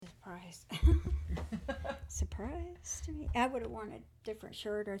Surprise. Surprise to me. I would have worn a different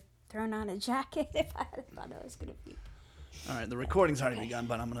shirt or thrown on a jacket if I had thought I was going to be. All right, the recording's already begun,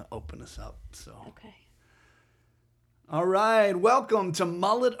 but I'm going to open this up. Okay. All right, welcome to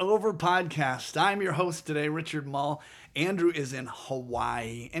Mull It Over Podcast. I'm your host today, Richard Mull. Andrew is in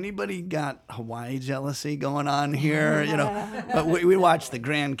Hawaii. Anybody got Hawaii jealousy going on here? But we watch the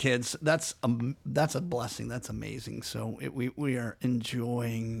grandkids. That's a blessing. That's amazing. So we are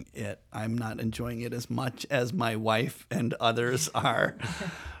enjoying it. I'm not enjoying it as much as my wife and others are.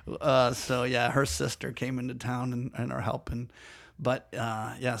 So her sister came into town and are helping. But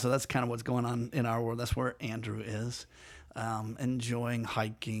so that's kind of what's going on in our world. That's where Andrew is, enjoying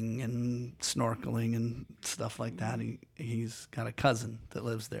hiking and snorkeling and stuff like that. He's got a cousin that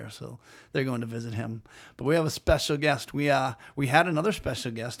lives there, so they're going to visit him. But we have a special guest. We had another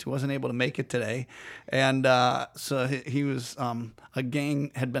special guest who wasn't able to make it today, and so he was had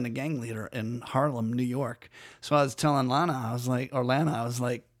been a gang leader in Harlem, New York. So I was telling Lana, I was like,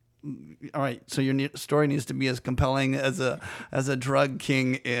 all right, so your story needs to be as compelling as a drug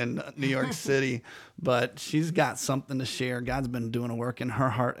king in New York City, but she's got something to share. God's been doing a work in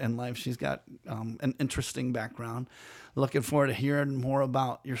her heart and life. She's got an interesting background. Looking forward to hearing more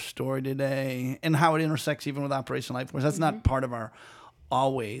about your story today and how it intersects even with Operation Life Force. That's not part of our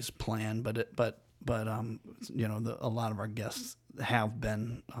always plan, but a lot of our guests have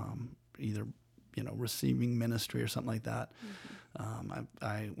been either receiving ministry or something like that.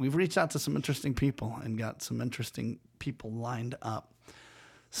 We've reached out to some interesting people and got some interesting people lined up.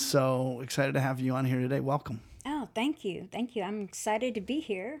 So excited to have you on here today. Welcome. Oh, thank you. Thank you. I'm excited to be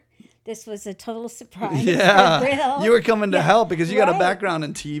here. This was a total surprise. Yeah. You were coming to help because you got a background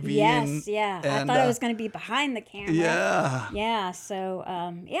in TV. Yes, I thought I was going to be behind the camera. Yeah. Yeah, so,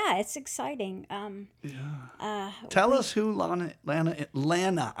 it's exciting. Tell us who Lana. I'm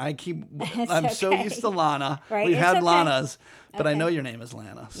so used to Lana. Right. We've had okay. Lanas, but I Okay. know your name is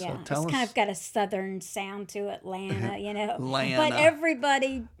Lana. So Yeah, tell it's us. kind of got a southern sound to it, Lana, Lana. But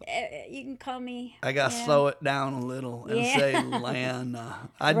everybody, you can call me. I got to slow it down a little and say Lana.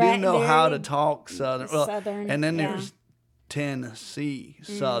 I Right, do know how to very talk Southern. Well, Southern, and then yeah. there's Tennessee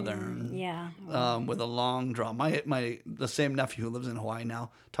Southern. With a long draw. The same nephew who lives in Hawaii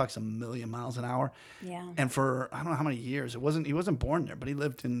now talks a million miles an hour. Yeah. And for I don't know how many years, he wasn't born there, but he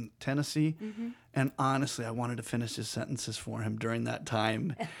lived in Tennessee. Mm-hmm. And honestly, I wanted to finish his sentences for him during that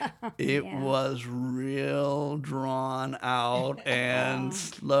time. It was real drawn out and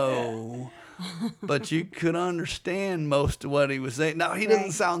slow. But you could understand most of what he was saying. Now, he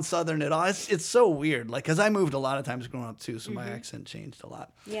doesn't sound Southern at all. It's so weird. Like, because I moved a lot of times growing up, too, so my accent changed a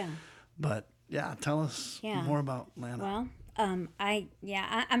lot. Yeah. But, tell us more about Lana. Well, I'm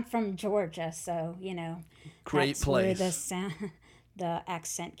from Georgia, so, Great that's place. where the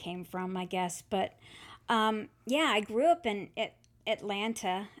accent came from, I guess. But, I grew up in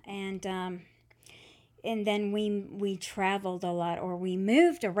Atlanta, and then we traveled a lot, or we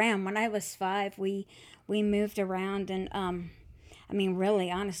moved around. When I was 5, we moved around, and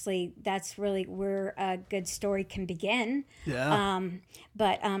really, honestly, that's really where a good story can begin. Yeah.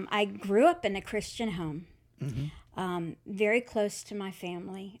 But I grew up in a Christian home, very close to my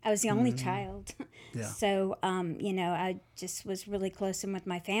family. I was the only child, so I just was really close in with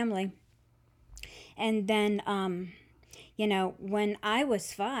my family. And then, when I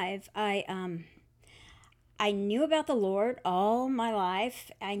was 5, I knew about the Lord all my life.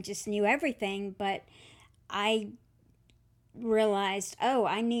 I just knew everything, but I realized,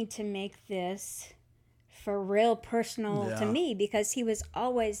 I need to make this for real personal to me, because he was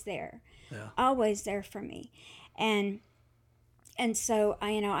always there for me. And so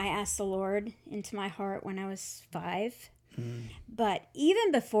I asked the Lord into my heart when I was 5. But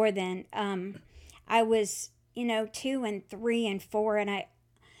even before then, I was, 2 and 3 and 4, and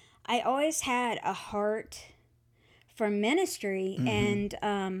I always had a heart for ministry, and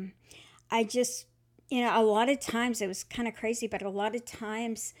I just, a lot of times, it was kind of crazy, but a lot of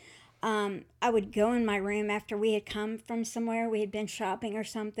times I would go in my room after we had come from somewhere, we had been shopping or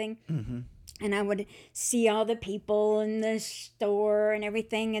something, and I would see all the people in the store and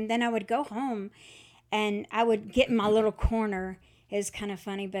everything, and then I would go home, and I would get in my little corner. It was kind of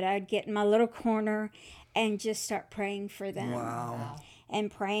funny, but I'd get in my little corner and just start praying for them. Wow. And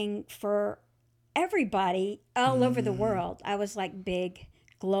praying for everybody all over the world. I was like big,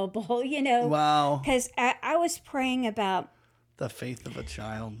 global, Wow. Because I was praying about the faith of a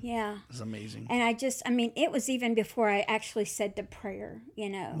child. Yeah. Is amazing. And it was even before I actually said the prayer,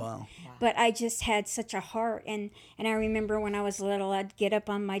 Wow. But I just had such a heart. And I remember when I was little, I'd get up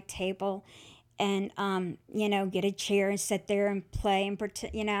on my table and get a chair and sit there and play and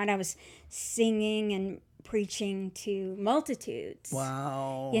pretend, and I was singing and preaching to multitudes.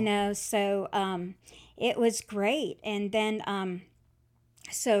 Wow. So it was great. And then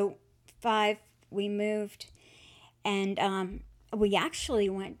so 5, we moved, and we actually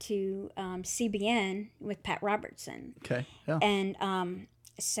went to CBN with Pat Robertson. Okay. Yeah. And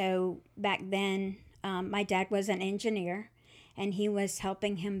so back then, my dad was an engineer, and he was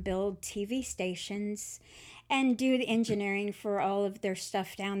helping him build TV stations and do the engineering for all of their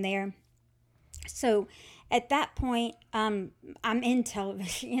stuff down there. So at that point, I'm in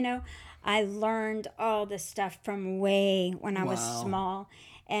television. I learned all this stuff from way when I was small.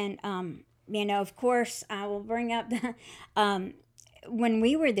 And, of course, I will bring up when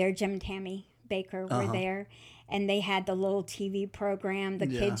we were there, Jim and Tammy Baker were there, and they had the little TV program, the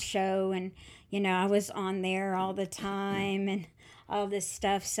kids show, and, I was on there all the time and all this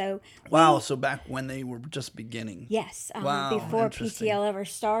stuff. So so back when they were just beginning. Yes. Before PTL ever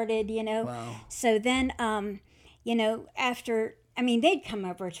started, Wow. So then, after, they'd come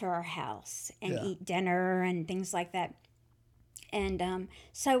over to our house and eat dinner and things like that. And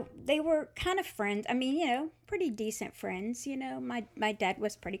so they were kind of friends. Pretty decent friends. My dad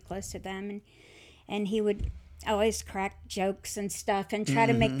was pretty close to them, and he would always crack jokes and stuff and try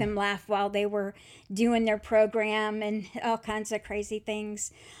to make them laugh while they were doing their program and all kinds of crazy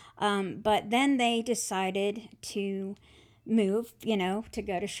things. But then they decided to move, to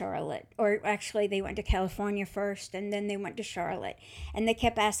go to Charlotte. Or actually, they went to California first, and then they went to Charlotte. And they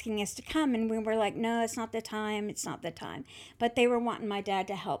kept asking us to come, and we were like, no, it's not the time. It's not the time. But they were wanting my dad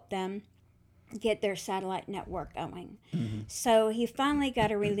to help them get their satellite network going. So he finally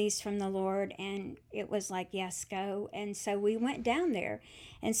got a release from the Lord, and it was like, yes, go. And so we went down there.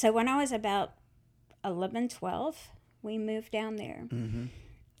 And so when I was about 11, 12, we moved down there.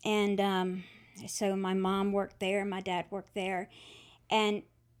 And so my mom worked there, my dad worked there. And,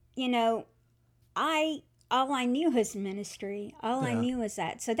 all I knew was ministry. All I knew was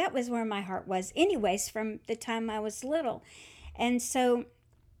that. So that was where my heart was anyways from the time I was little. And so,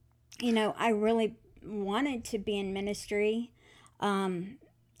 I really wanted to be in ministry.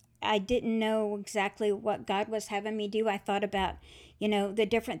 I didn't know exactly what God was having me do. I thought about, the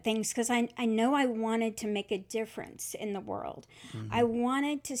different things, because I know I wanted to make a difference in the world. I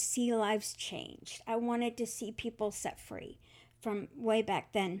wanted to see lives changed. I wanted to see people set free from way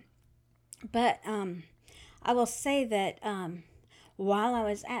back then. But I will say that while I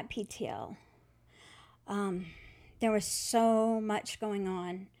was at PTL, there was so much going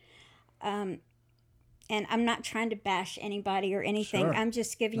on. And I'm not trying to bash anybody or anything. Sure. I'm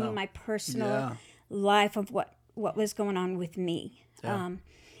just giving you my personal life of what was going on with me. Yeah.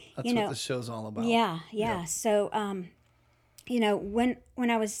 That's what the show's all about. Yeah. So, when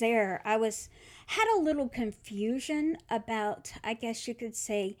I was there, I had a little confusion about, I guess you could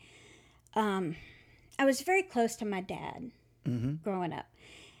say, I was very close to my dad growing up.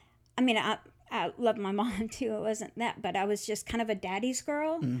 I love my mom too. It wasn't that, but I was just kind of a daddy's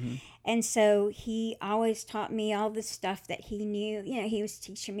girl. And so he always taught me all the stuff that he knew. He was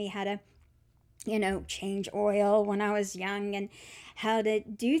teaching me how to, change oil when I was young and how to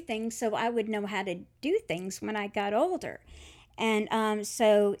do things so I would know how to do things when I got older. And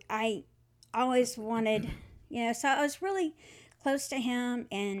so I always wanted, so I was really close to him,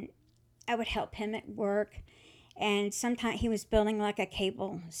 and I would help him at work. And sometimes he was building like a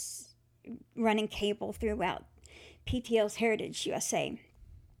running cable throughout PTL's Heritage USA.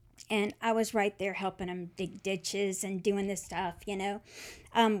 And I was right there helping him dig ditches and doing this stuff,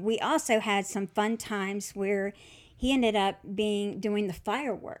 We also had some fun times where he ended up doing the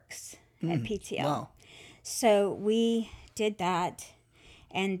fireworks at PTL. Wow. So we did that,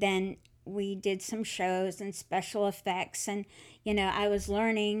 and then we did some shows and special effects, and I was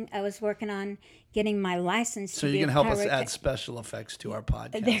working on getting my license. So you can help us add special effects to our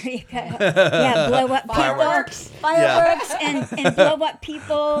podcast. There you go. Yeah, blow up fireworks, and blow up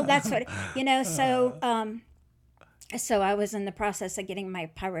people. That's what So, so I was in the process of getting my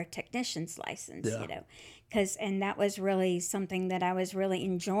pyrotechnician's license. And that was really something that I was really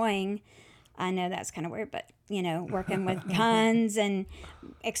enjoying. I know that's kind of weird, but working with guns and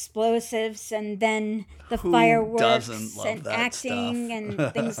explosives, and then the fireworks and acting stuff?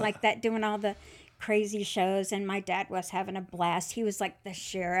 and things like that, doing all the crazy shows. And my dad was having a blast. He was like the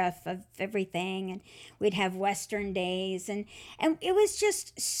sheriff of everything, and we'd have Western days, and it was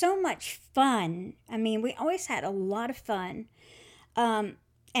just so much fun. We always had a lot of fun. And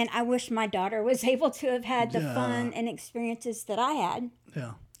I wish my daughter was able to have had the fun and experiences that I had.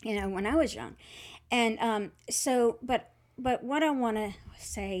 When I was young. And but what I want to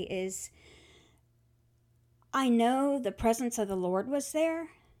say is I know the presence of the Lord was there,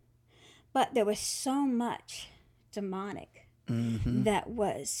 but there was so much demonic that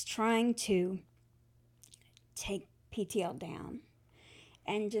was trying to take PTL down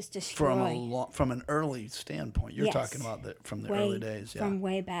and just destroy. From an early standpoint, you're Yes. talking about from the early days, yeah. From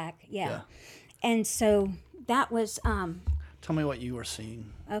way back, yeah. Yeah. And so that was Tell me what you were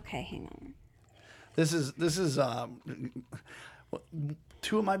seeing. okay. Hang on. This is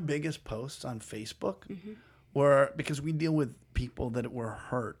two of my biggest posts on Facebook were because we deal with people that were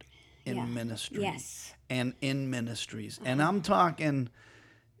hurt in Yeah. ministry Yes. and in ministries, and I'm talking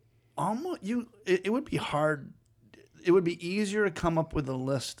almost it would be hard. It would be easier to come up with a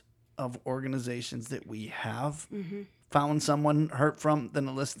list of organizations that we have found someone hurt from than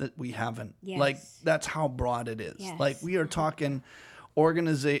a list that we haven't. Yes. Like, that's how broad it is. Yes. Like, we are talking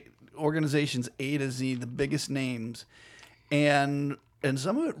organizations A to Z, the biggest names, and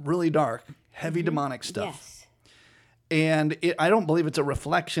some of it really dark, heavy demonic stuff. Yes. And I don't believe it's a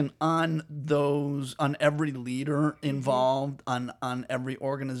reflection on every leader involved, on every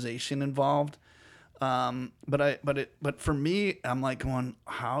organization involved. But for me, I'm like going,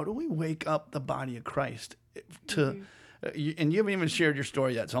 how do we wake up the body of Christ to, and you haven't even shared your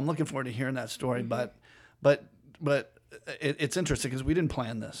story yet, so I'm looking forward to hearing that story. But it's interesting because we didn't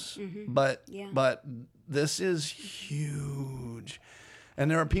plan this, but this is huge, and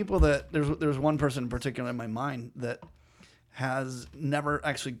there are people that there's one person in particular in my mind that has never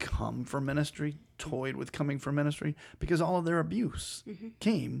actually come for ministry, toyed with coming for ministry, because all of their abuse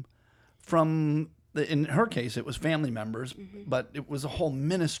came from. In her case, it was family members, but it was a whole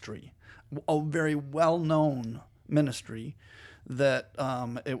ministry, a very well-known ministry that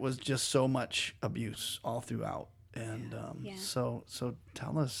it was just so much abuse all throughout. And so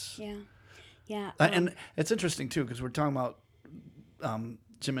tell us. Yeah. And it's interesting, too, because we're talking about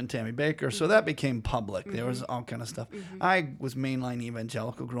Jim and Tammy Bakker, so that became public. There was all kind of stuff. I was mainline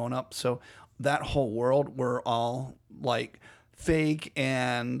evangelical growing up, so that whole world were all like fake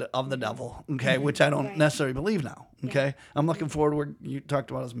and of the devil, okay, which I don't necessarily believe now, okay? I'm looking forward to where you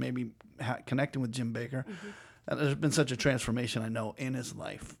talked about us maybe connecting with Jim Bakker. There's been such a transformation, I know, in his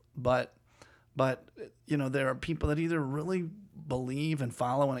life. But there are people that either really believe and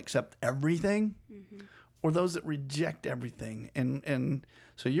follow and accept everything, or those that reject everything. And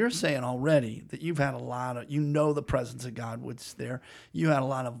so you're saying already that you've had a lot of, the presence of God was there. You had a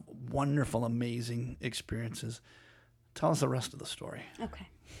lot of wonderful, amazing experiences. Tell us the rest of the story. Okay.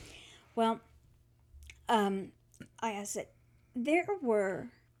 Well, I said there were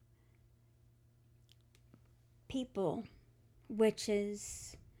people,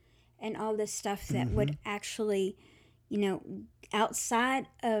 witches, and all this stuff that would actually, outside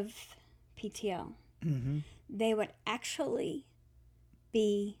of PTL, they would actually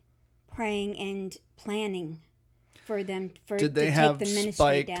be praying and planning for them Did they to have take the ministry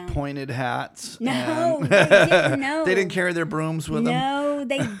spiked, down. pointed hats? No, they didn't. No, They didn't carry their brooms with them? No,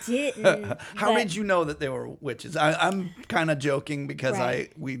 they didn't. How did you know that they were witches? I'm kind of joking because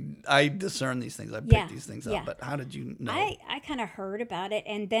Right. I discern these things. I pick these things up. Yeah. But how did you know? I kind of heard about it,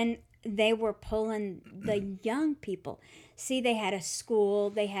 and then they were pulling the young people. See, they had a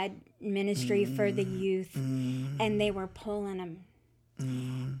school, they had ministry for the youth, and they were pulling them.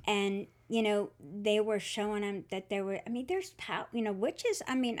 And they were showing them that there were. I mean, there's power. Witches.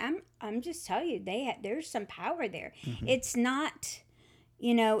 I mean, I'm just telling you, there's some power there. It's not,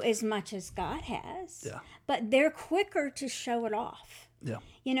 as much as God has. Yeah. But they're quicker to show it off. Yeah.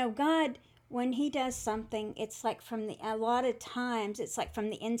 God, when He does something, it's like a lot of times it's like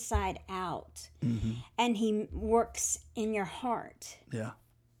from the inside out, and He works in your heart. Yeah.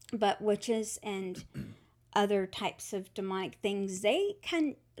 But witches and other types of demonic things, they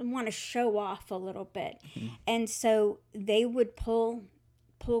kind of want to show off a little bit. And so they would pull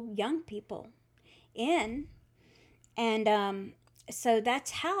young people in. And so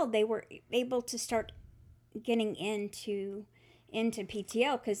that's how they were able to start getting into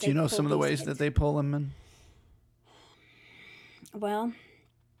PTL. Because Do you know some of the ways that they pull them in? Well,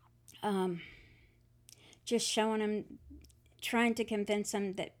 just showing them, trying to convince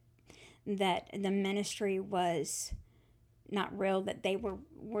them that the ministry was not real, that they were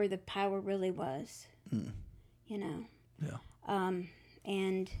where the power really was. Yeah.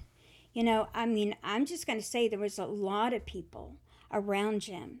 And I mean, I'm just going to say there was a lot of people around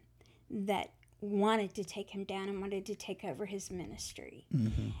Jim that wanted to take him down and wanted to take over his ministry.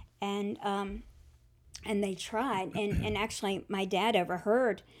 And they tried, and actually my dad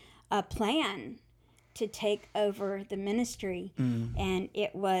overheard a plan to take over the ministry. And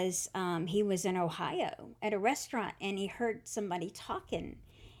it was he was in Ohio at a restaurant, and he heard somebody talking,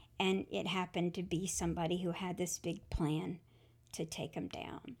 and it happened to be somebody who had this big plan to take him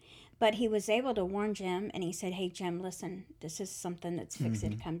down. But he was able to warn Jim, and he said, "Hey, Jim, listen, this is something that's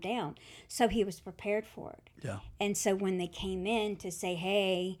fixing to come down." So he was prepared for it. Yeah. And so when they came in to say,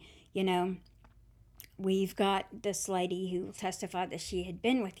 "Hey, you know, we've got this lady who testified that she had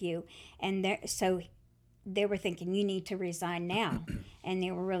been with you," and so they were thinking, "You need to resign now," and they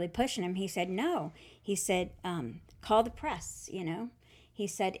were really pushing him. He said, "No." He said, "Call the press." He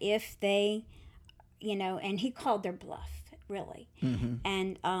said, if they, and he called their bluff, really.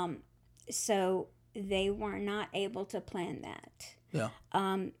 And so they were not able to plan that. Yeah.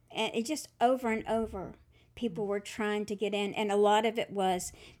 And it just over and over, people were trying to get in, and a lot of it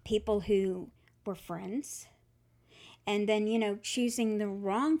was people who were friends. And then, choosing the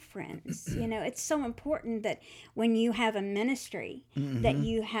wrong friends. It's so important that when you have a ministry that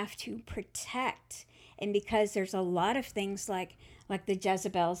you have to protect. And because there's a lot of things like the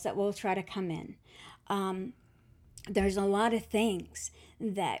Jezebels that will try to come in. There's a lot of things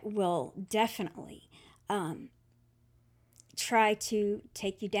that will definitely try to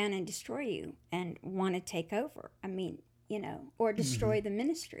take you down and destroy you and want to take over. I mean, or destroy the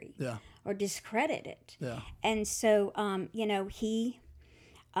ministry. Yeah. Or discredit it. Yeah. And so, he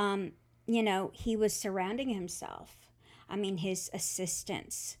was surrounding himself. I mean, his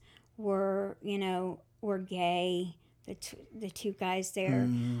assistants were gay. The two guys there.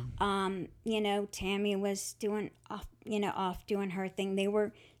 Tammy was off doing her thing. They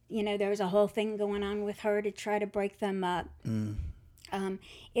were, there was a whole thing going on with her to try to break them up.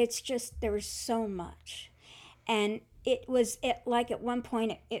 It's just, there was so much. And like at one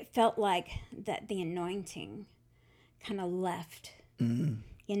point, it felt like that the anointing kind of left,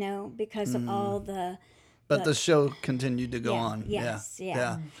 because of all the... But the show continued to go on. Yes, yeah.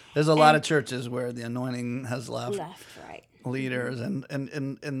 Yeah. There's a lot of churches where the anointing has left. Right. Leaders. And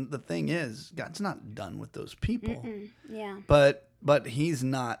the thing is, God's not done with those people. Yeah. But he's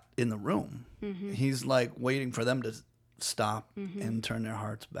not in the room. He's like waiting for them to stop and turn their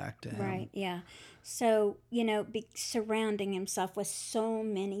hearts back to him. Right, yeah. So, surrounding himself with so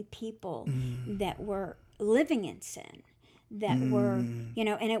many people that were living in sin, that were, and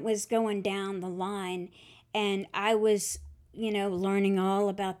it was going down the line. And I was, learning all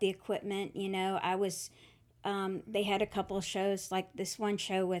about the equipment. I was, they had a couple of shows, like this one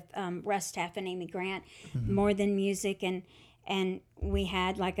show with Russ Taff and Amy Grant, More Than Music, and we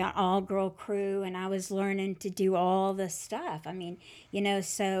had like an all-girl crew, and I was learning to do all the stuff. I mean,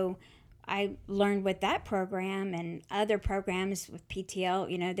 so I learned with that program and other programs with PTL,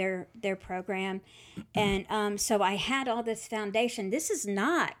 their program. And so I had all this foundation. This is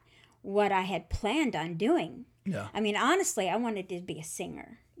not what I had planned on doing. Yeah. I mean, honestly, I wanted to be a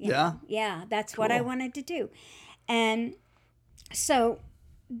singer. Yeah. Yeah, that's Cool. what I wanted to do. And so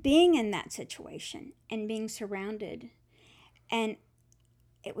being in that situation and being surrounded, and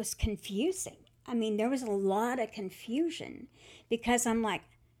it was confusing. I mean, there was a lot of confusion because I'm like,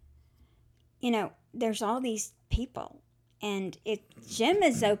 there's all these people, and Jim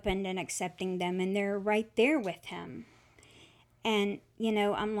is open and accepting them, and they're right there with him. And,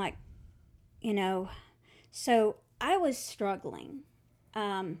 I'm like, so I was struggling.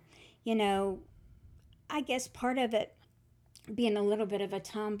 I guess part of it being a little bit of a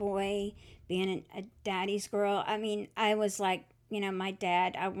tomboy, being a daddy's girl. I mean, I was like, my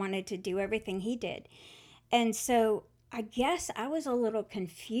dad, I wanted to do everything he did. And so I guess I was a little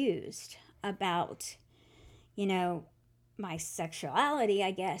confused about, my sexuality,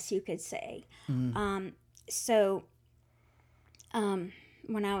 I guess you could say. So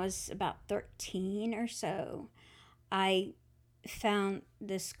when I was about 13 or so, I found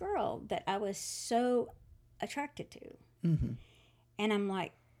this girl that I was so attracted to. And I'm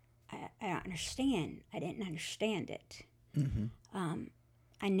like, I don't understand. I didn't understand it.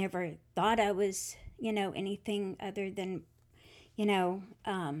 I never thought I was, anything other than,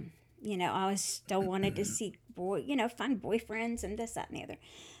 I was still wanted to see find boyfriends and this, that, and the other.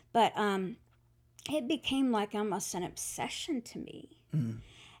 But it became like almost an obsession to me.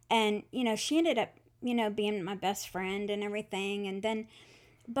 And, she ended up, being my best friend and everything. And then,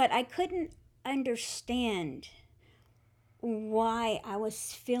 but I couldn't understand why I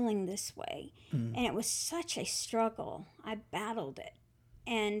was feeling this way. And it was such a struggle. I battled it.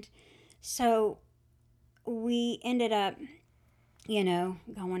 And so we ended up,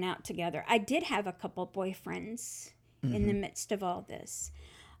 going out together. I did have a couple boyfriends in the midst of all this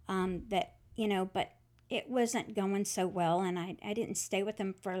that, but it wasn't going so well. And I didn't stay with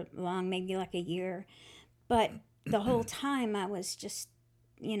them for long, maybe like a year. But the whole time I was just,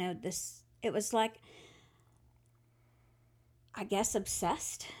 it was like, I guess,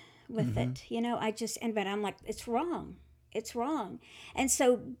 obsessed with it. But I'm like, it's wrong. It's wrong. And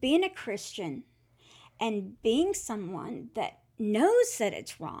so being a Christian and being someone that knows that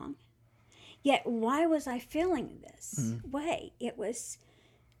it's wrong, yet why was I feeling this way? It was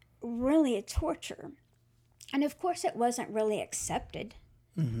really a torture. And of course, it wasn't really accepted.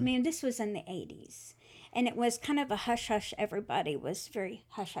 I mean, this was in the 80s. And it was kind of a hush-hush. Everybody was very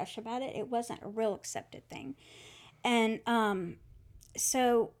hush-hush about it. It wasn't a real accepted thing. And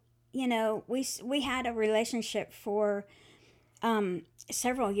so, we had a relationship for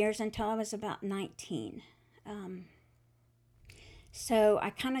several years until I was about 19. So I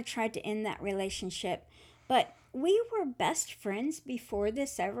kind of tried to end that relationship. But we were best friends before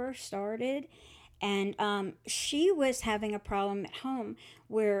this ever started. And she was having a problem at home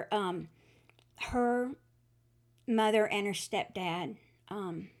where her mother and her stepdad,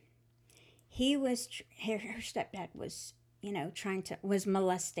 her stepdad was, was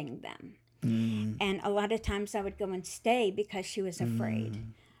molesting them. And a lot of times I would go and stay because she was afraid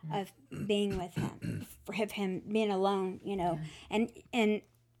of being with him, of him being alone, and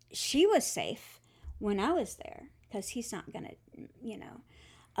she was safe when I was there because he's not gonna,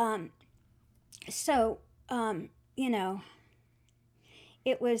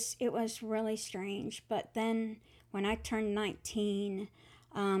 it was really strange. But then when I turned 19,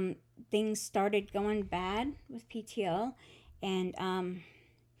 things started going bad with PTL, and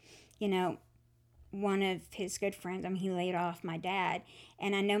one of his good friends, he laid off my dad,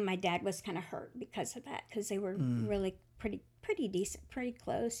 and I know my dad was kind of hurt because of that, because they were really pretty decent, pretty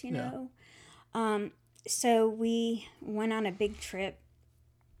close, So we went on a big trip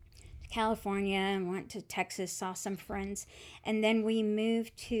to California and went to Texas, saw some friends, and then we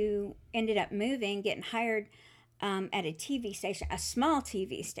ended up getting hired at a TV station, a small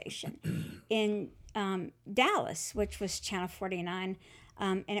TV station in Dallas, which was Channel 49.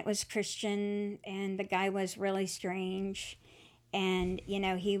 And it was Christian, and the guy was really strange. And,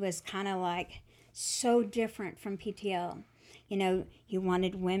 he was kind of like so different from PTL. He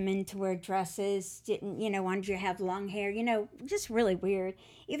wanted women to wear dresses, wanted you to have long hair, just really weird.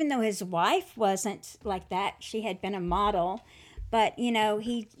 Even though his wife wasn't like that, she had been a model. But,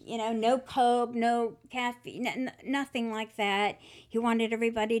 he, no Coke, no caffeine, nothing like that. He wanted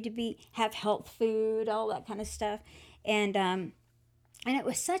everybody to have health food, all that kind of stuff. And it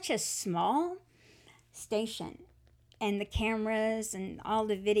was such a small station, and the cameras and all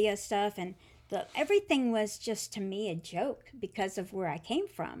the video stuff and everything was just, to me, a joke because of where I came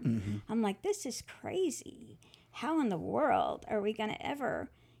from. I'm like, this is crazy. How in the world are we going to ever,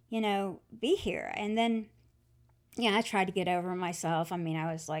 be here? And then, I tried to get over myself.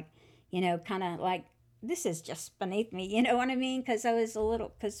 I was like, kind of like, this is just beneath me. You know what I mean? Because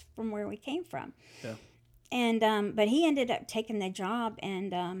from where we came from. Yeah. And but he ended up taking the job,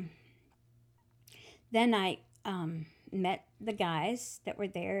 and then I met the guys that were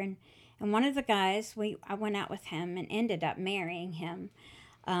there, and one of the guys, I went out with him and ended up marrying him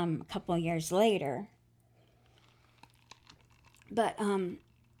a couple of years later. But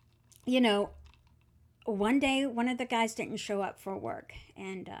one day one of the guys didn't show up for work,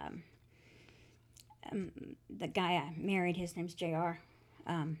 and the guy I married, his name's JR.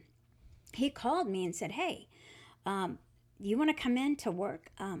 He called me and said, hey, you want to come in to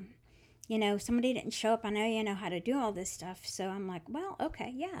work? Somebody didn't show up. I know you know how to do all this stuff. So I'm like, well,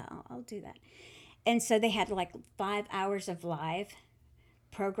 okay, yeah, I'll do that. And so they had like 5 hours of live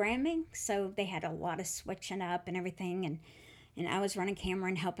programming. So they had a lot of switching up and everything. And I was running camera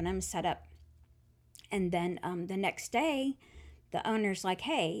and helping them set up. And then the next day, the owner's like,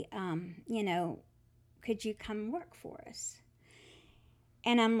 hey, could you come work for us?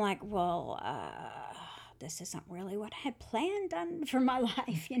 And I'm like, well, this isn't really what I had planned on for my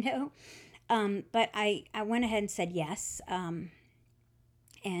life, But I went ahead and said yes.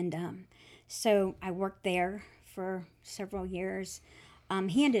 So I worked there for several years.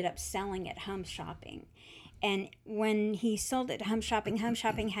 He ended up selling at Home Shopping. And when he sold it at Home Shopping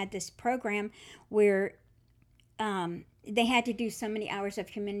had this program where they had to do so many hours of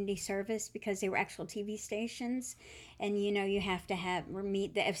community service because they were actual TV stations. And, you have to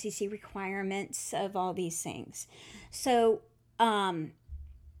meet the FCC requirements of all these things. So when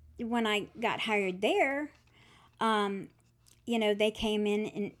I got hired there, they came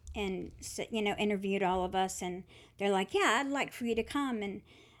in and interviewed all of us. And they're like, yeah, I'd like for you to come. And,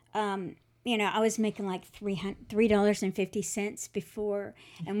 I was making like $3.50 before.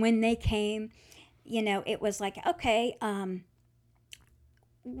 And when they came, it was like, okay,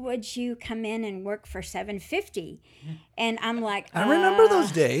 would you come in and work for $7.50? And I'm like, I remember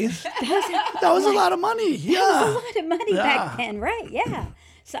those days. That was a lot of money. Yeah. That was a lot of money back then, right? Yeah.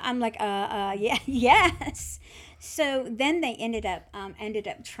 So I'm like, yeah, yes. So then they ended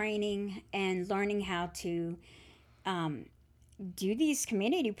up training and learning how to um, do these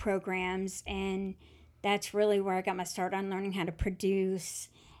community programs, and that's really where I got my start on learning how to produce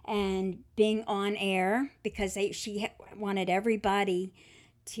and being on air, because she wanted everybody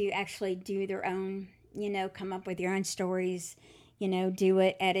to actually do their own, come up with your own stories, do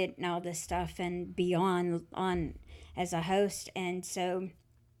it, edit, and all this stuff, and be on as a host. And so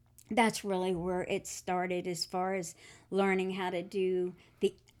that's really where it started, as far as learning how to do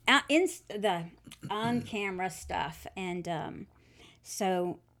the on camera stuff. And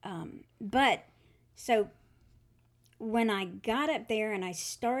so, but so when I got up there and I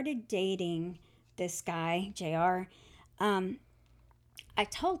started dating this guy, JR, um, I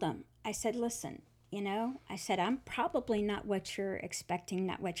told him, I said, listen, I said, I'm probably not what you're expecting,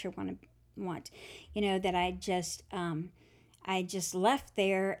 not what you want. That I just left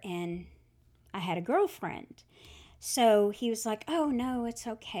there and I had a girlfriend. So he was like, oh, no, it's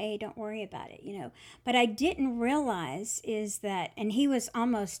okay. Don't worry about it, But I didn't realize is that, and he was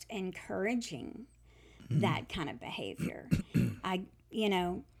almost encouraging that kind of behavior. I,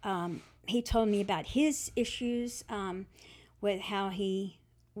 he told me about his issues with how he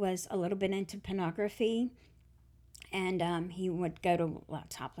was a little bit into pornography. And he would go to a lot of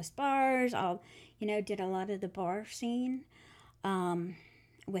topless bars, did a lot of the bar scene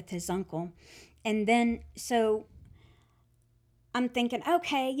with his uncle. And then, so I'm thinking,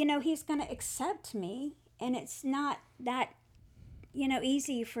 okay, he's going to accept me. And it's not that,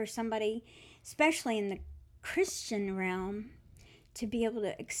 easy for somebody, especially in the Christian realm, to be able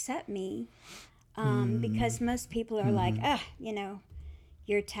to accept me. Because most people are like,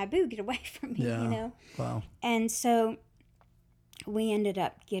 you're taboo, get away from me, Wow. And so we ended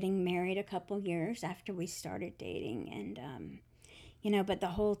up getting married a couple years after we started dating. And, but the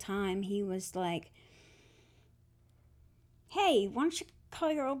whole time he was like, hey, why don't you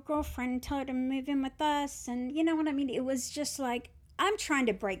call your old girlfriend and tell her to move in with us? And you know what I mean? It was just like, I'm trying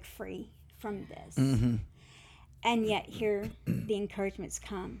to break free from this. Mm-hmm. And yet here the encouragements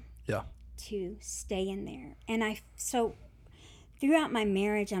come Yeah. to stay in there. And so throughout my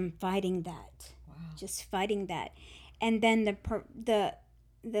marriage, I'm fighting that. Wow. Just fighting that. And then the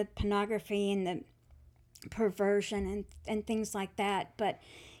pornography and the perversion and things like that. But,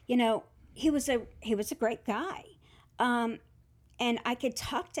 he was a great guy. And I could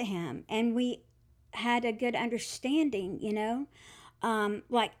talk to him, and we had a good understanding,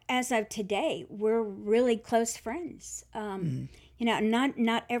 like as of today, we're really close friends.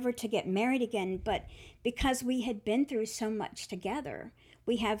 Not ever to get married again, but because we had been through so much together,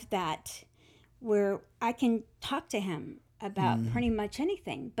 we have that where I can talk to him about pretty much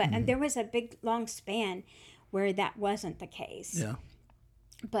anything. But and there was a big long span where that wasn't the case. Yeah.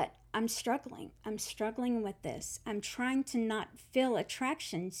 But I'm struggling. I'm struggling with this. I'm trying to not feel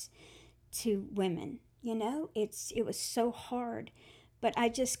attractions to women. It was so hard. But I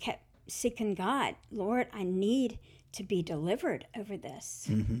just kept seeking God. Lord, I need to be delivered over this.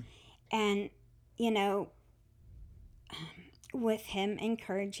 Mm-hmm. And, with him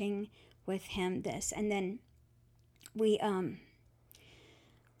encouraging, with him this. And then we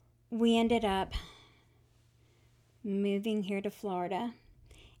ended up moving here to Florida.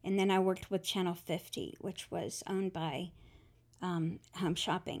 And then I worked with Channel 50, which was owned by Home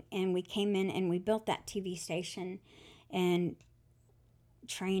Shopping. And we came in and we built that TV station and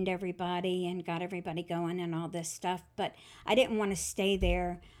trained everybody and got everybody going and all this stuff. But I didn't want to stay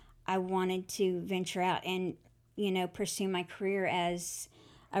there. I wanted to venture out and, pursue my career as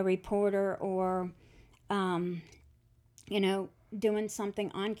a reporter or, doing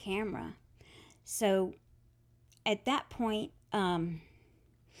something on camera. So at that point, I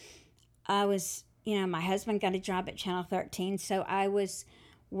was, my husband got a job at Channel 13, so I was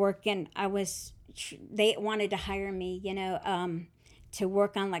working. They wanted to hire me, to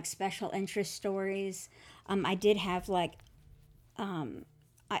work on like special interest stories. I did have like,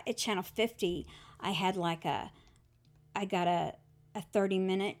 at Channel 50, I had like I got a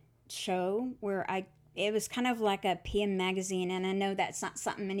 30-minute show where it was kind of like a PM magazine, and I know that's not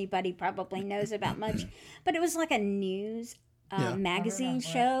something anybody probably knows about much, but it was like a news magazine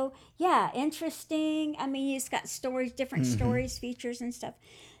show. Yeah, interesting. I mean, it's got stories, different stories, features, and stuff.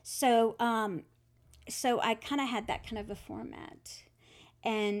 So, so I kind of had that kind of a format,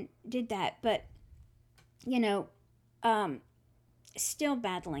 and did that. But, still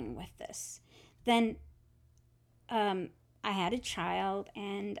battling with this. Then, I had a child,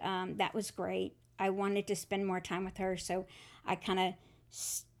 and that was great. I wanted to spend more time with her, so I kind of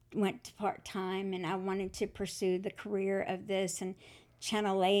went to part-time, and I wanted to pursue the career of this and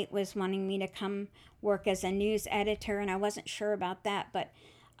Channel 8 was wanting me to come work as a news editor, and I wasn't sure about that, but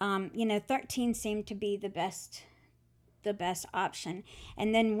 13 seemed to be the best option.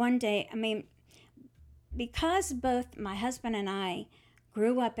 And then one day, I mean, because both my husband and I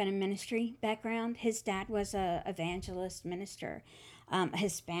grew up in a ministry background, his dad was a evangelist minister,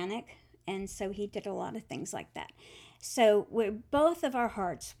 Hispanic, and so he did a lot of things like that. So both of our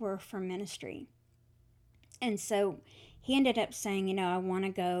hearts were for ministry. And so he ended up saying, I want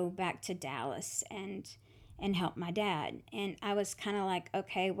to go back to Dallas and help my dad. And I was kind of like,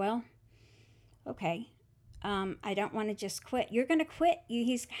 okay. I don't want to just quit. You're going to quit?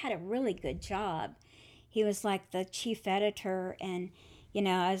 He's had a really good job. He was like the chief editor, and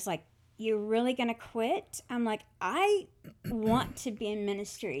I was like, you're really going to quit? I'm like, I want to be in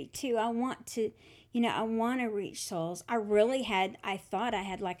ministry too. I want to, I want to reach souls. I thought I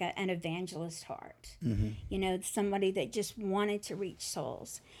had like an evangelist heart, somebody that just wanted to reach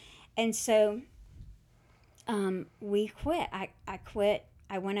souls. And so we quit. I quit.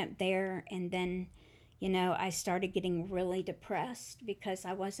 I went up there, and then, I started getting really depressed because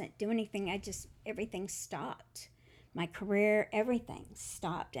I wasn't doing anything. Everything stopped. My career, everything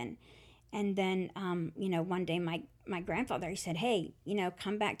stopped. And then, one day my grandfather, he said, hey,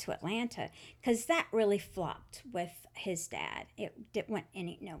 come back to Atlanta, because that really flopped with his dad. It went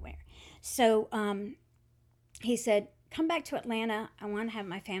nowhere. So he said, come back to Atlanta. I want to have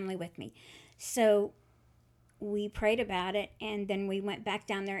my family with me. So we prayed about it, and then we went back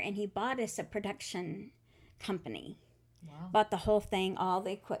down there, and he bought us a production company. Wow. Bought the whole thing, all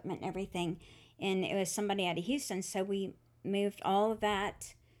the equipment and everything. And it was somebody out of Houston, so we moved all of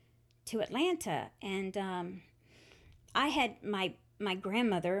that to Atlanta. And I had my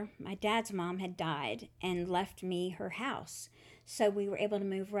grandmother, my dad's mom, had died and left me her house. So we were able to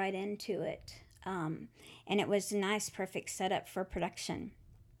move right into it. And it was a nice, perfect setup for production,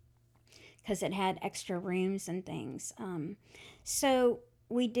 because it had extra rooms and things. So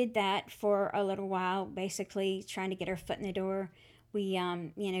we did that for a little while, basically trying to get our foot in the door. We,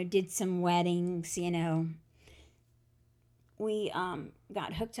 did some weddings, We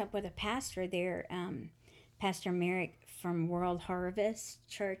got hooked up with a pastor there, Pastor Merrick from World Harvest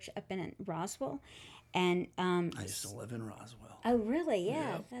Church up in Roswell. And I used to live in Roswell. Oh, really?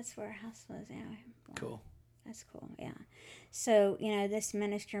 Yeah, yep. That's where our house was. Yeah. Cool. That's cool, yeah. So, this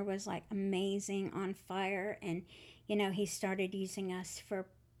minister was like amazing, on fire, and, he started using us for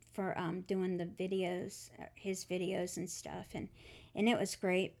doing the videos, his videos and stuff, and it was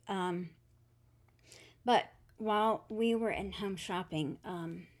great. But while we were in home shopping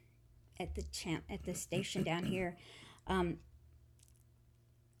at the station down here,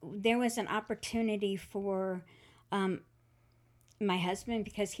 there was an opportunity for my husband,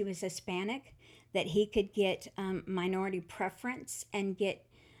 because he was Hispanic, that he could get minority preference and get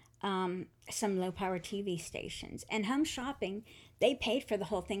some low power TV stations. And home shopping, they paid for the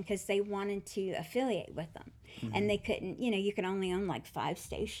whole thing because they wanted to affiliate with them. Mm-hmm. And they couldn't, you could only own like 5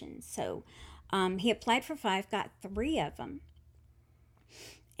 stations. So he applied for 5, got 3 of them.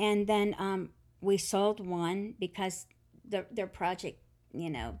 And then we sold one because their project,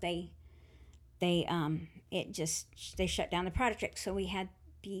 they shut down the project. So we had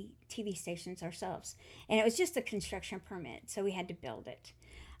the TV stations ourselves, and it was just a construction permit, so we had to build it,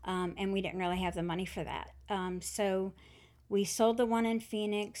 and we didn't really have the money for that. So we sold the one in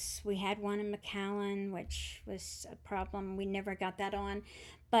Phoenix. We had one in McAllen, which was a problem. We never got that on,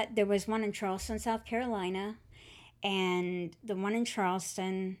 but there was one in Charleston, South Carolina, and the one in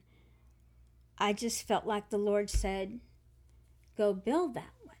Charleston, I just felt like the Lord said, go build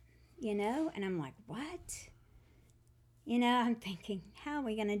that one, and I'm like, what? I'm thinking, how are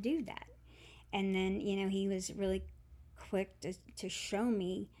we going to do that? And then, he was really quick to show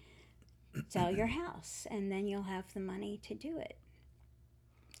me, sell your house, and then you'll have the money to do it.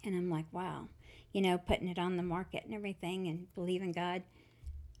 And I'm like, wow, putting it on the market and everything, and believing God.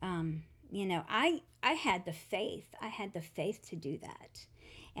 I had the faith. I had the faith to do that.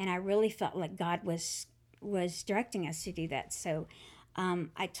 And I really felt like God was directing us to do that. So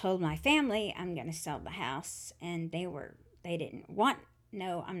I told my family I'm going to sell the house, and they didn't want,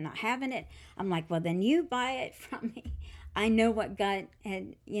 no, I'm not having it. I'm like, well, then you buy it from me. I know what God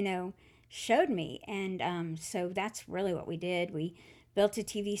had, showed me. And so that's really what we did. We built a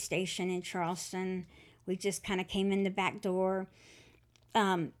TV station in Charleston. We just kind of came in the back door,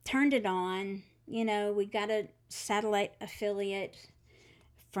 turned it on. We got a satellite affiliate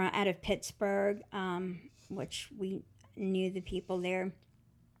out of Pittsburgh, which we knew the people there.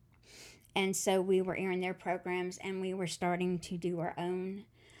 And so we were airing their programs, and we were starting to do our own.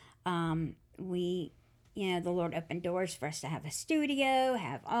 We the Lord opened doors for us to have a studio,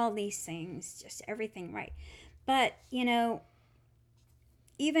 have all these things, just everything right. But,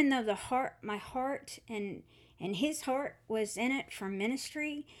 even though my heart and his heart was in it for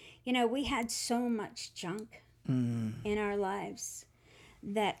ministry, we had so much junk in our lives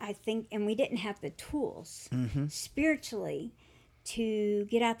that I think, and we didn't have the tools spiritually to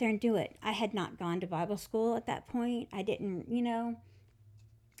get out there and do it. I had not gone to Bible school at that point. I didn't know.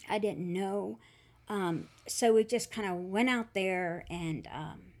 So we just kind of went out there, and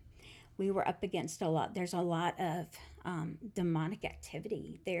we were up against a lot. There's a lot of demonic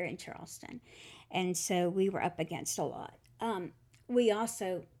activity there in Charleston. And so we were up against a lot. We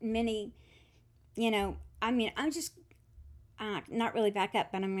also, I'm just not really back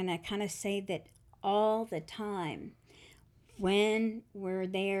up, but I'm going to kind of say that all the time when we're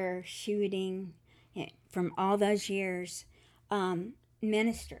there shooting from all those years,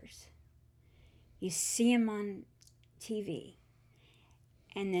 ministers, you see them on TV,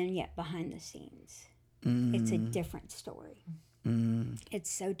 and then yet behind the scenes, it's a different story. It's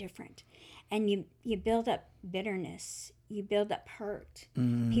so different. And you build up bitterness. You build up hurt.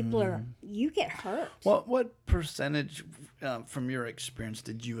 You get hurt. What percentage from your experience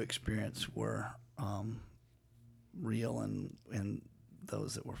did you experience were real and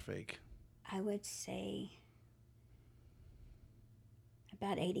those that were fake? I would say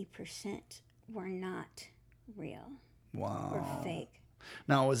about 80% were not real. Wow. Or fake.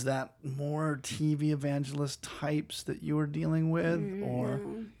 Now, was that more TV evangelist types that you were dealing with? Or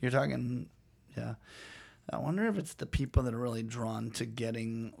you're talking, yeah. I wonder if it's the people that are really drawn to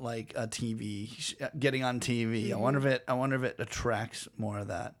getting like getting on TV. I wonder if it attracts more of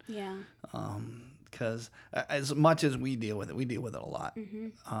that. Yeah. Because as much as we deal with it a lot.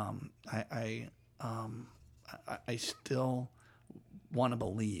 I still want to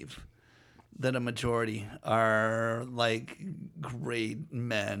believe that a majority are like great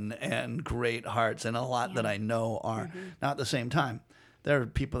men and great hearts, and a lot that I know are. Now, at the same time, there are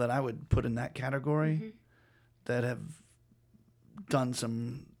people that I would put in that category that have done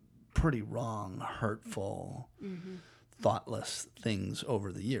some pretty wrong, hurtful, thoughtless things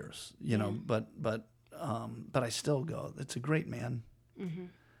over the years. You know, but I still go, it's a great man.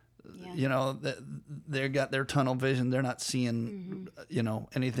 Yeah. They got their tunnel vision. They're not seeing,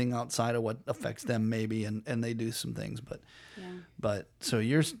 anything outside of what affects them maybe, and they do some things. But so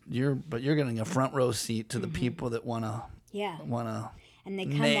you're getting a front row seat to the people that wanna and they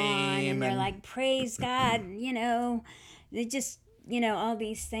come on and they're like, praise God, they just all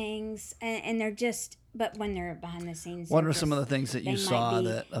these things, and they're just. But when they're behind the scenes, what are some of the things that you saw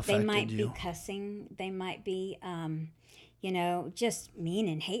that affected you? They might be cussing. They might be. Just mean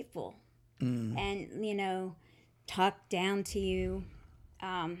and hateful, and talk down to you,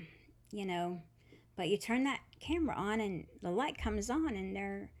 but you turn that camera on and the light comes on, and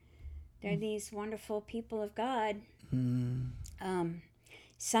they're these wonderful people of God.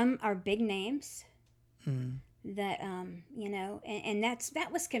 Some are big names that and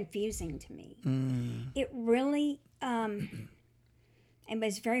that was confusing to me. It really it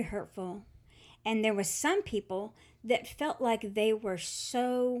was very hurtful. And there was some people that felt like they were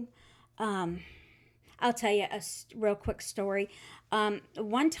so, I'll tell you a real quick story.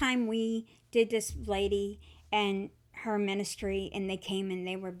 One time we did this lady and her ministry, and they came and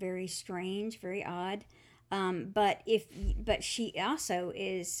they were very strange, very odd. But she also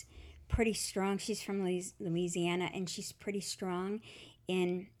is pretty strong. She's from Louisiana, and she's pretty strong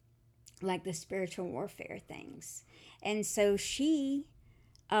in like the spiritual warfare things. And so she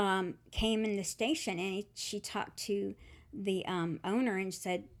came in the station, and she talked to the owner and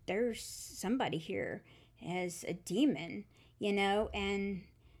said, there's somebody here has a demon,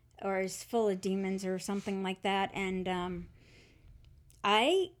 or is full of demons or something like that. And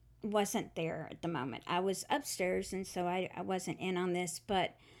I wasn't there at the moment. I was upstairs, and so I wasn't in on this,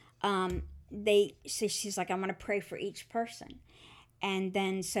 but she's like, I want to pray for each person. And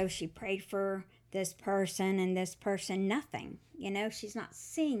then so she prayed for this person and this person, nothing. She's not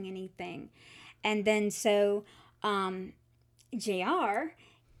seeing anything. And then so JR,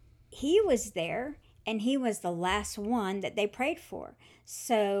 he was there, and he was the last one that they prayed for.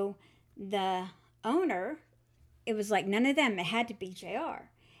 So the owner, it was like none of them. It had to be JR.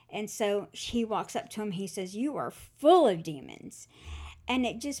 And so he walks up to him. He says, you are full of demons. And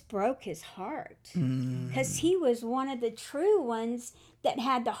it just broke his heart, because he was one of the true ones that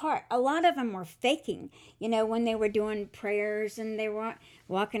had the heart. A lot of them were faking, when they were doing prayers, and they were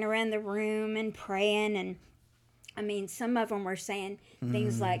walking around the room and praying. And I mean, some of them were saying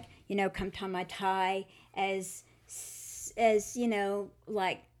things like, come to my tie, as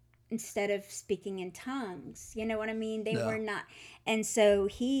like instead of speaking in tongues. You know what I mean? They Yeah. were not. And so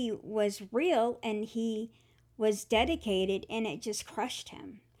he was real and he was dedicated, and it just crushed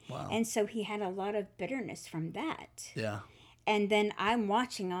him. Wow. And so he had a lot of bitterness from that. Yeah. And then I'm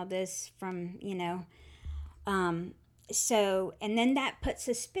watching all this from, so, and then that put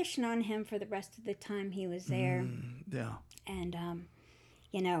suspicion on him for the rest of the time he was there. Yeah. And,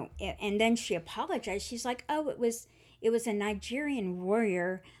 and then she apologized. She's like, oh, it was a Nigerian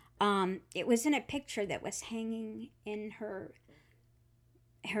warrior. It was in a picture that was hanging in her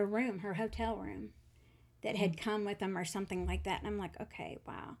room, her hotel room, that had come with them or something like that. And I'm like, okay,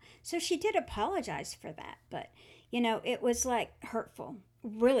 wow. So she did apologize for that, but it was like hurtful,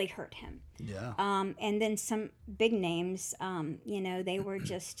 really hurt him. Yeah. And then some big names, they were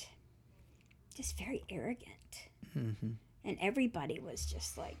just very arrogant. Mm-hmm. And everybody was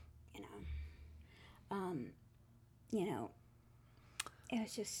just like,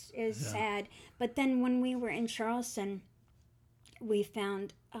 it was sad. But then when we were in Charleston, we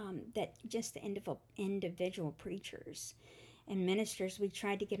found that just the individual preachers and ministers, we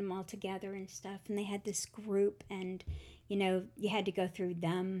tried to get them all together and stuff, and they had this group, and you had to go through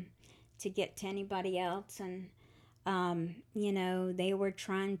them to get to anybody else, and they were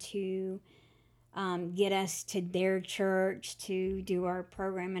trying to get us to their church to do our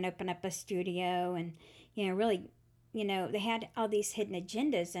program and open up a studio, and really, they had all these hidden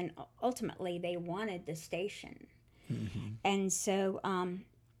agendas, and ultimately they wanted the station. Mm-hmm. And so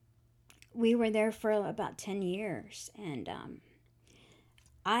we were there for about 10 years, and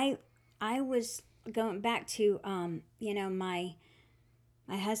I was going back to my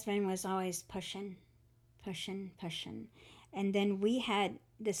husband was always pushing, and then we had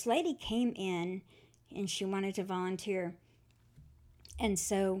this lady came in, and she wanted to volunteer, and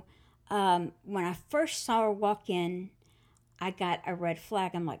so when I first saw her walk in, I got a red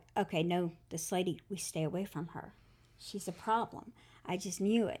flag. I'm like, okay, no, this lady, we stay away from her. She's a problem. I just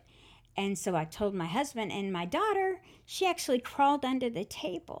knew it. And so I told my husband, and my daughter, she actually crawled under the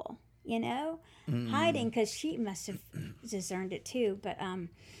table, hiding, because she must have discerned it too. But and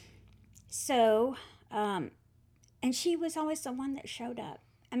she was always the one that showed up.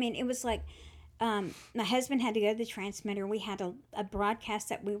 I mean, it was like my husband had to go to the transmitter. We had a broadcast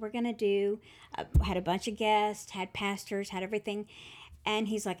that we were going to do, had a bunch of guests, had pastors, had everything. And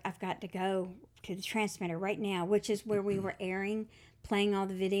he's like, I've got to go to the transmitter right now, which is where we were playing all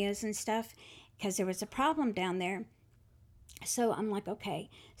the videos and stuff, because there was a problem down there. So I'm like, okay.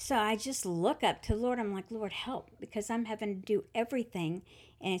 So I just look up to the Lord. I'm like, Lord, help, because I'm having to do everything,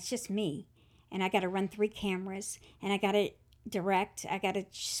 and it's just me. And I got to run 3 cameras, and I got to direct. I got to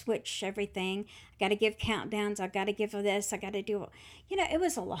switch everything. I got to give countdowns. I got to give this. I got to do, it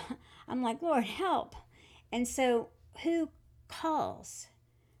was a lot. I'm like, Lord, help. And so who calls?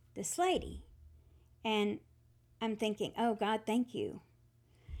 This lady. And I'm thinking, oh, God, thank you.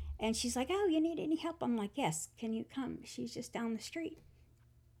 And she's like, oh, you need any help? I'm like, yes, can you come? She's just down the street.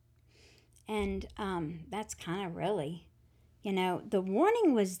 And that's kind of really, the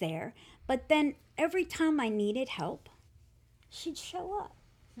warning was there. But then every time I needed help, she'd show up.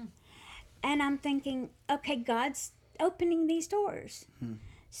 And I'm thinking, okay, God's opening these doors.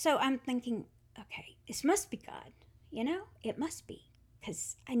 So I'm thinking, okay, this must be God. It must be.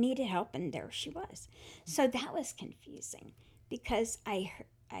 Because I needed help, and there she was. So that was confusing, because I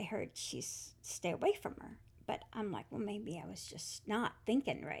heard she's stay away from her. But I'm like, well, maybe I was just not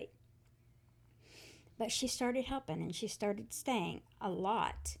thinking right. But she started helping, and she started staying a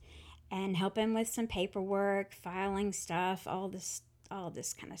lot, and helping with some paperwork, filing stuff, all this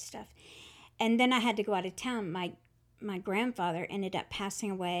kind of stuff. And then I had to go out of town. My grandfather ended up passing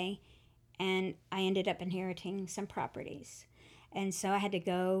away, and I ended up inheriting some properties. And so I had to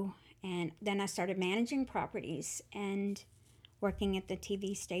go, and then I started managing properties and working at the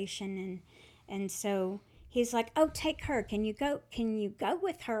TV station, and so he's like, "Oh, take her. Can you go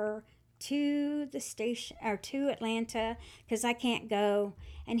with her to the station or to Atlanta? Because I can't go."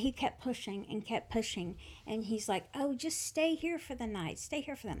 And he kept pushing, and he's like, "Oh, just stay here for the night. Stay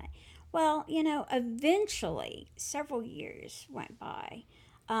here for the night." Well, eventually, several years went by.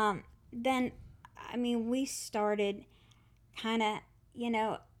 Then, we started kind of,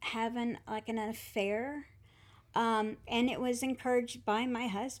 having like an affair. And it was encouraged by my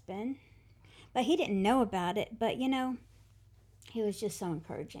husband, but he didn't know about it. But, he was just so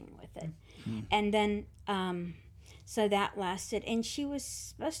encouraging with it. And then, so that lasted. And she was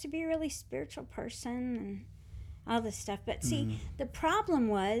supposed to be a really spiritual person and all this stuff. But see, the problem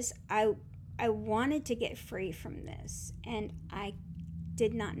was I wanted to get free from this. And I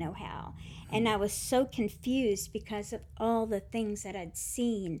did not know how. And I was so confused because of all the things that I'd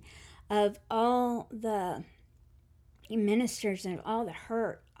seen, of all the ministers and all the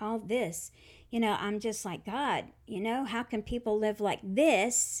hurt, all this. I'm just like, God, how can people live like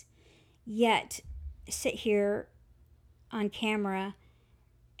this yet sit here on camera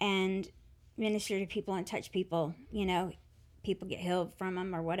and minister to people and touch people, people get healed from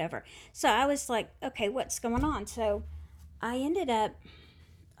them or whatever. So I was like, okay, what's going on? So I ended up,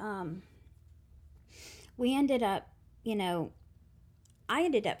 we ended up, I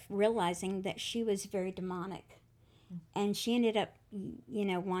ended up realizing that she was very demonic. And she ended up,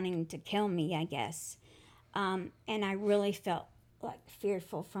 wanting to kill me, I guess. And I really felt like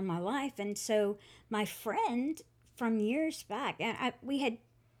fearful for my life. And so my friend from years back, and we had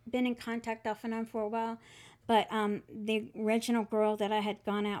been in contact off and on for a while, but the original girl that I had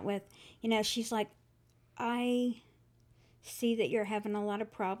gone out with, she's like, I see that you're having a lot of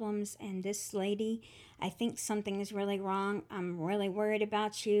problems, and this lady, I think something is really wrong. I'm really worried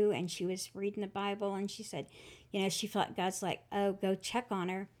about you. And she was reading the Bible, and she said, she felt God's like, oh, go check on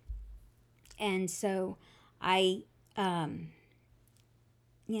her. And so I, I'm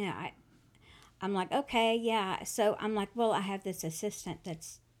like, okay, yeah. So I'm like, well, I have this assistant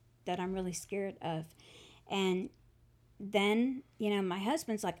that I'm really scared of. And then, my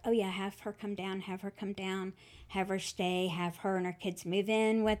husband's like, oh yeah, have her come down, have her stay, have her and her kids move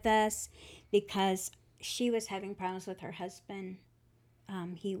in with us, because she was having problems with her husband.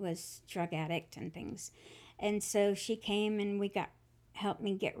 He was drug addict and things. And so she came and helped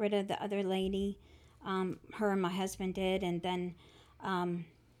me get rid of the other lady. Her and my husband did. And then,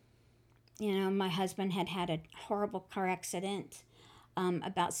 my husband had a horrible car accident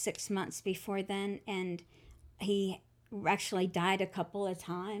about 6 months before then. And he actually died a couple of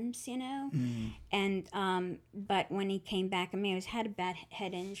times, and but when he came back, he had a bad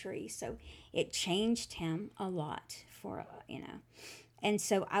head injury, so it changed him a lot for and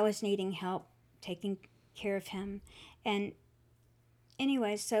so I was needing help taking care of him. And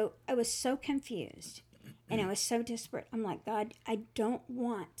anyway, so I was so confused and I was so desperate. I'm like, God, I don't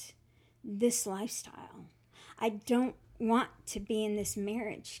want this lifestyle. I don't want to be in this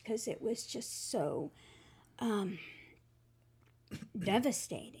marriage, because it was just so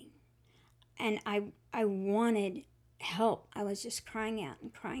devastating. And I wanted help. I was just crying out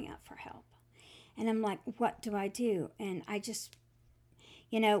for help. And I'm like, what do I do? And I just,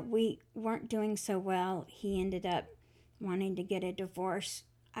 we weren't doing so well. He ended up wanting to get a divorce.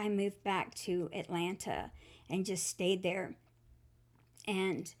 I moved back to Atlanta and just stayed there.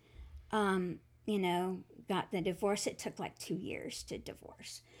 And, got the divorce. It took like 2 years to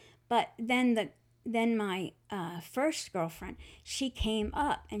divorce. But then my first girlfriend, she came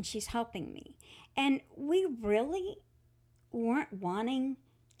up and she's helping me. And we really weren't wanting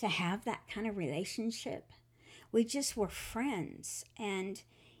to have that kind of relationship. We just were friends. And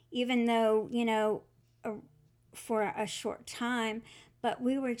even though, for a short time, but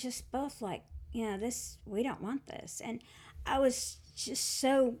we were just both like, we don't want this. And I was just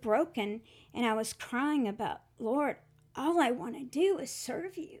so broken, and I was crying about, Lord, all I want to do is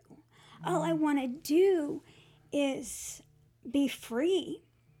serve you. All I want to do is be free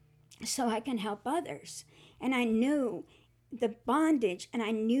so I can help others. And I knew the bondage, and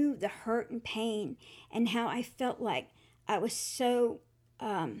I knew the hurt and pain, and how I felt like I was so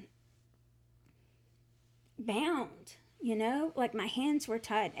bound, like my hands were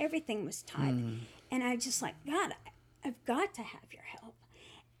tied, everything was tied. And I just like, God, I've got to have your help.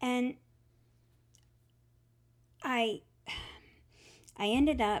 And I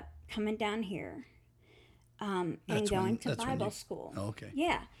ended up coming down here and going to Bible school. Oh, okay.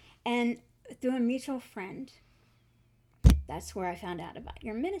 Yeah. And through a mutual friend, that's where I found out about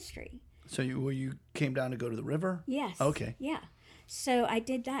your ministry. So you came down to go to the river? Yes. Okay. Yeah. So I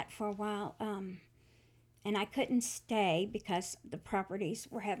did that for a while, and I couldn't stay because the properties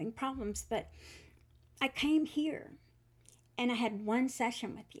were having problems. But I came here, and I had one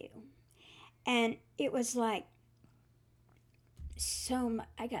session with you, and it was like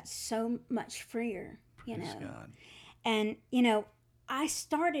I got so much freer, Praise God. And I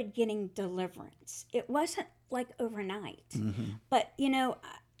started getting deliverance. It wasn't like overnight, but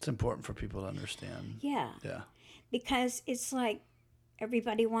it's important for people to understand. Yeah. Because it's like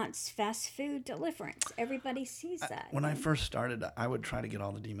everybody wants fast food deliverance. Everybody sees that. When I first started, I would try to get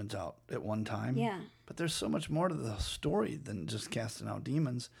all the demons out at one time. Yeah. But there's so much more to the story than just casting out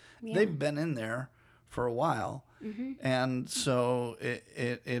demons. Yeah. They've been in there for a while, and so it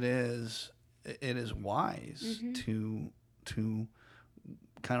is wise to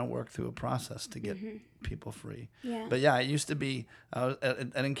kind of work through a process to get people free. Yeah. But yeah, it used to be, I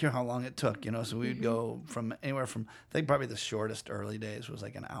didn't care how long it took, so we'd go from anywhere from, I think probably the shortest early days was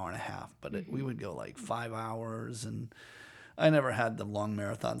like an hour and a half, but we would go like 5 hours, and I never had the long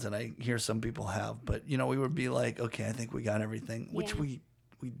marathons that I hear some people have, but we would be like, okay, I think we got everything, which Yeah.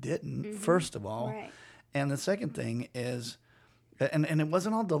 we didn't, first of all. Right. And the second thing is, and it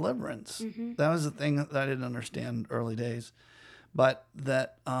wasn't all deliverance. That was the thing that I didn't understand early days, but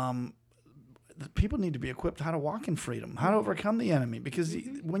that the people need to be equipped how to walk in freedom, how to overcome the enemy, because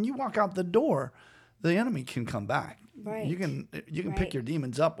when you walk out the door, the enemy can come back. Right. You can Right. pick your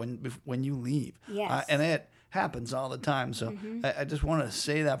demons up when you leave. Yes. And it happens all the time. So I just want to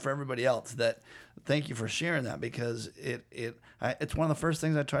say that for everybody else, that thank you for sharing that, because it's one of the first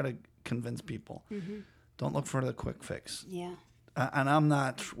things I try to convince people. Don't look for the quick fix. Yeah. And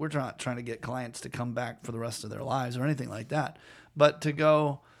we're not trying to get clients to come back for the rest of their lives or anything like that, but to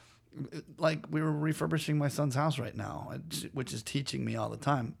go, like we were refurbishing my son's house right now, which is teaching me all the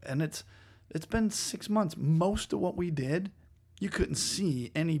time. And it's been 6 months. Most of what we did, you couldn't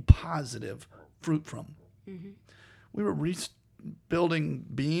see any positive fruit from. We were rebuilding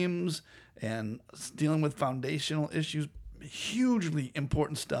beams and dealing with foundational issues. Hugely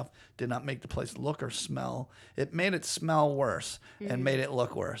important stuff. Did not make the place look or smell. It made it smell worse and made it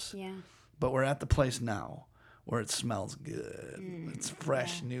look worse. Yeah. But we're at the place now where it smells good. It's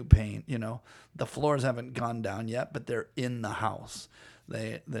fresh, new paint. The floors haven't gone down yet, but they're in the house.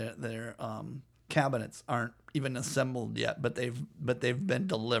 Their cabinets aren't even assembled yet, but they've been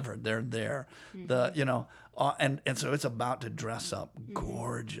delivered. They're there. And so it's about to dress up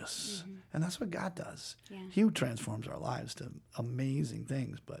gorgeous. And that's what God does. Yeah. He transforms our lives to amazing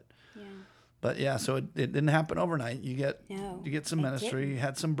things. But Yeah. so it didn't happen overnight. You get some it ministry, you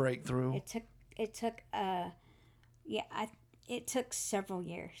had some breakthrough. It took several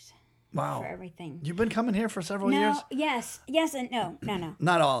years. Wow. For everything. You've been coming here for several years? Yes, and no.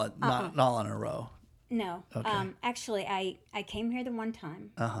 Not all in a row. No. Okay. Actually, I came here the one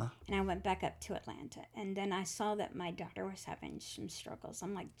time, Uh-huh. and I went back up to Atlanta, and then I saw that my daughter was having some struggles.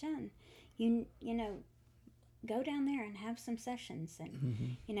 I'm like, Jen, you go down there and have some sessions,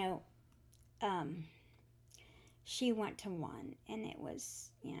 and she went to one, and it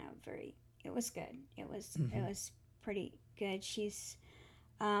was it was good. It was pretty good. She's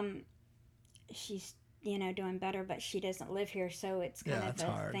doing better, but she doesn't live here, so it's kind of a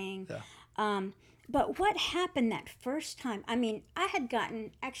hard. thing. Yeah. But what happened that first time? I mean, I had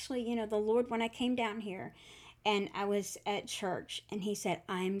gotten, actually, the Lord, when I came down here and I was at church, and he said,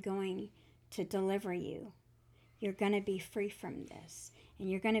 I'm going to deliver you. You're going to be free from this, and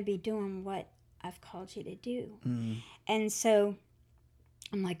you're going to be doing what I've called you to do. And so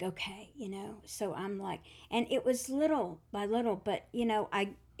I'm like, okay, so I'm like, and it was little by little, but,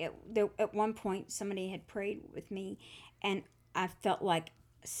 at one point somebody had prayed with me, and I felt like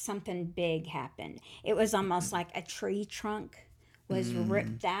something big happened. It was almost like a tree trunk was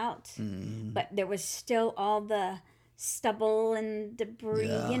ripped out, but there was still all the stubble and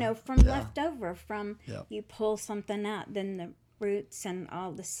debris, from left over from you pull something out, then the roots and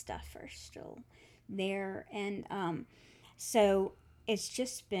all the stuff are still there. And so it's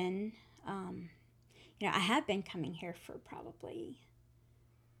just been, I have been coming here for probably,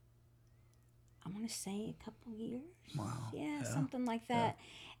 I want to say a couple years. Wow. Yeah, something like that.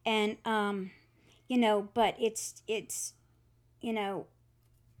 And, but it's,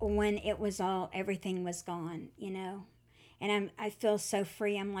 when it was everything was gone, and I feel so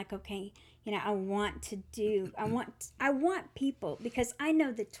free. I'm like, okay, I want people, because I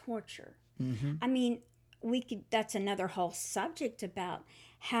know the torture. I mean, that's another whole subject about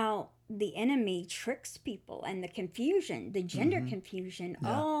how the enemy tricks people, and the confusion, the gender confusion,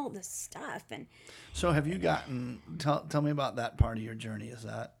 all the stuff. And so have you tell me about that part of your journey. Is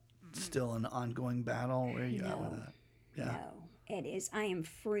that still an ongoing battle? Where are you at with that? Yeah. No, it is. I am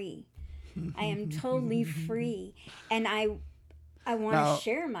free. I am totally free. And I want to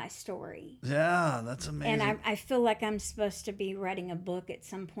share my story. Yeah, that's amazing. And I feel like I'm supposed to be writing a book at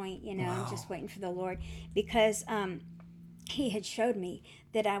some point, I'm just waiting for the Lord, because he had showed me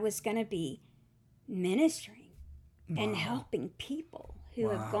that I was going to be ministering and helping people who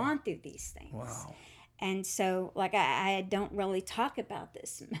have gone through these things. Wow. And so, like, I don't really talk about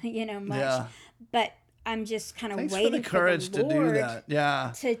this, much, but I'm just kind of waiting for the courage for the Lord to do that.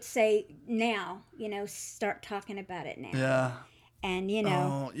 Yeah. To say now, start talking about it now. Yeah. And,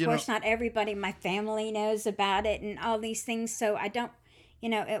 of course, not everybody, my family knows about it and all these things. So I don't,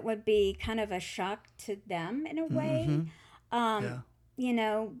 it would be kind of a shock to them in a way.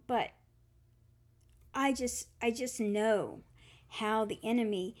 But I just know how the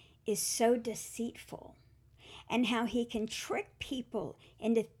enemy is so deceitful and how he can trick people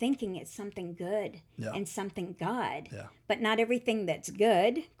into thinking it's something good and something God. Yeah. But not everything that's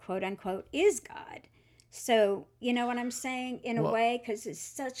good, quote unquote, is God. So, you know what I'm saying? In a way, because it's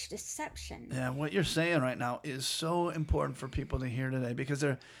such deception. Yeah, what you're saying right now is so important for people to hear today because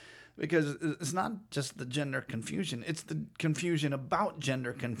it's not just the gender confusion, it's the confusion about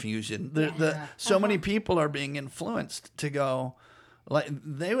gender confusion. So many people are being influenced to go, like,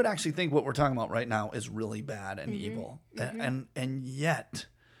 they would actually think what we're talking about right now is really bad and evil. And yet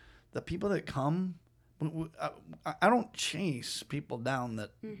the people that come, I don't chase people down that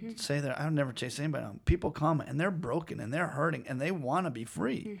say that. I never chase anybody down. People come and they're broken and they're hurting and they want to be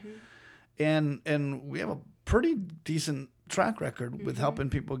free. And we have a pretty decent track record with helping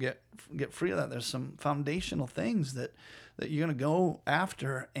people get free of that. There's some foundational things that you're going to go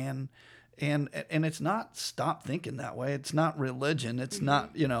after, and it's not stop thinking that way. It's not religion. It's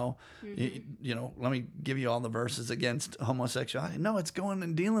not, you know, let me give you all the verses against homosexuality. No, it's going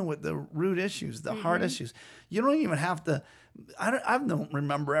and dealing with the root issues, the hard issues. You don't even have to, I don't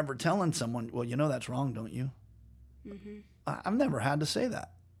remember ever telling someone, well, you know, that's wrong, don't you? I've never had to say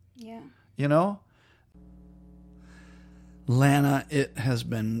that. Yeah. You know? Lana, it has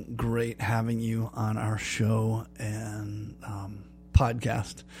been great having you on our show and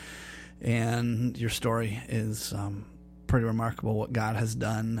podcast. And your story is pretty remarkable, what God has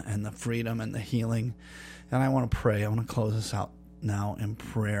done and the freedom and the healing. And I want to pray. I want to close this out now in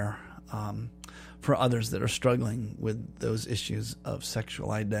prayer for others that are struggling with those issues of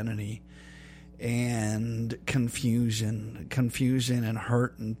sexual identity and confusion and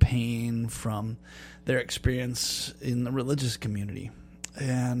hurt and pain from their experience in the religious community.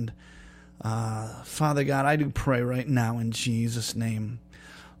 And Father God, I do pray right now in Jesus' name,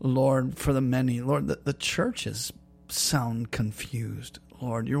 Lord, for the many, Lord, the churches sound confused.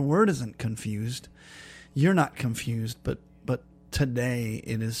 Lord, your word isn't confused. You're not confused, but today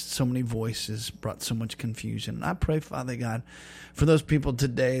it is so many voices brought so much confusion. And I pray, Father God, for those people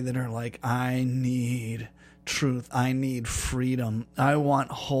today that are like, I need truth. I need freedom. I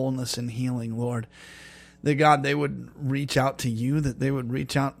want wholeness and healing, Lord. That God, they would reach out to you, that they would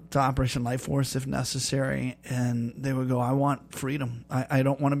reach out to Operation Life Force if necessary, and they would go, I want freedom. I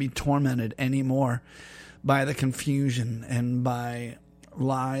don't want to be tormented anymore by the confusion and by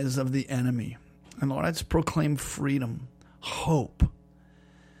lies of the enemy. And Lord, I just proclaim freedom, hope,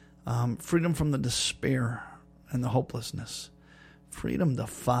 freedom from the despair and the hopelessness, freedom to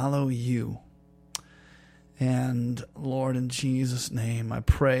follow you. And Lord, in Jesus' name, I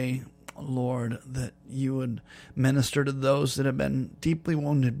pray, Lord, that you would minister to those that have been deeply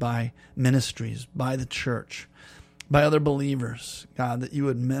wounded by ministries, by the church, by other believers. God, that you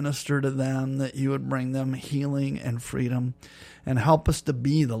would minister to them, that you would bring them healing and freedom, and help us to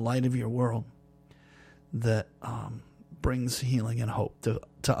be the light of your world that brings healing and hope to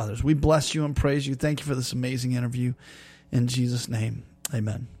others. We bless you and praise you. Thank you for this amazing interview. In Jesus' name,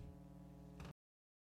 amen.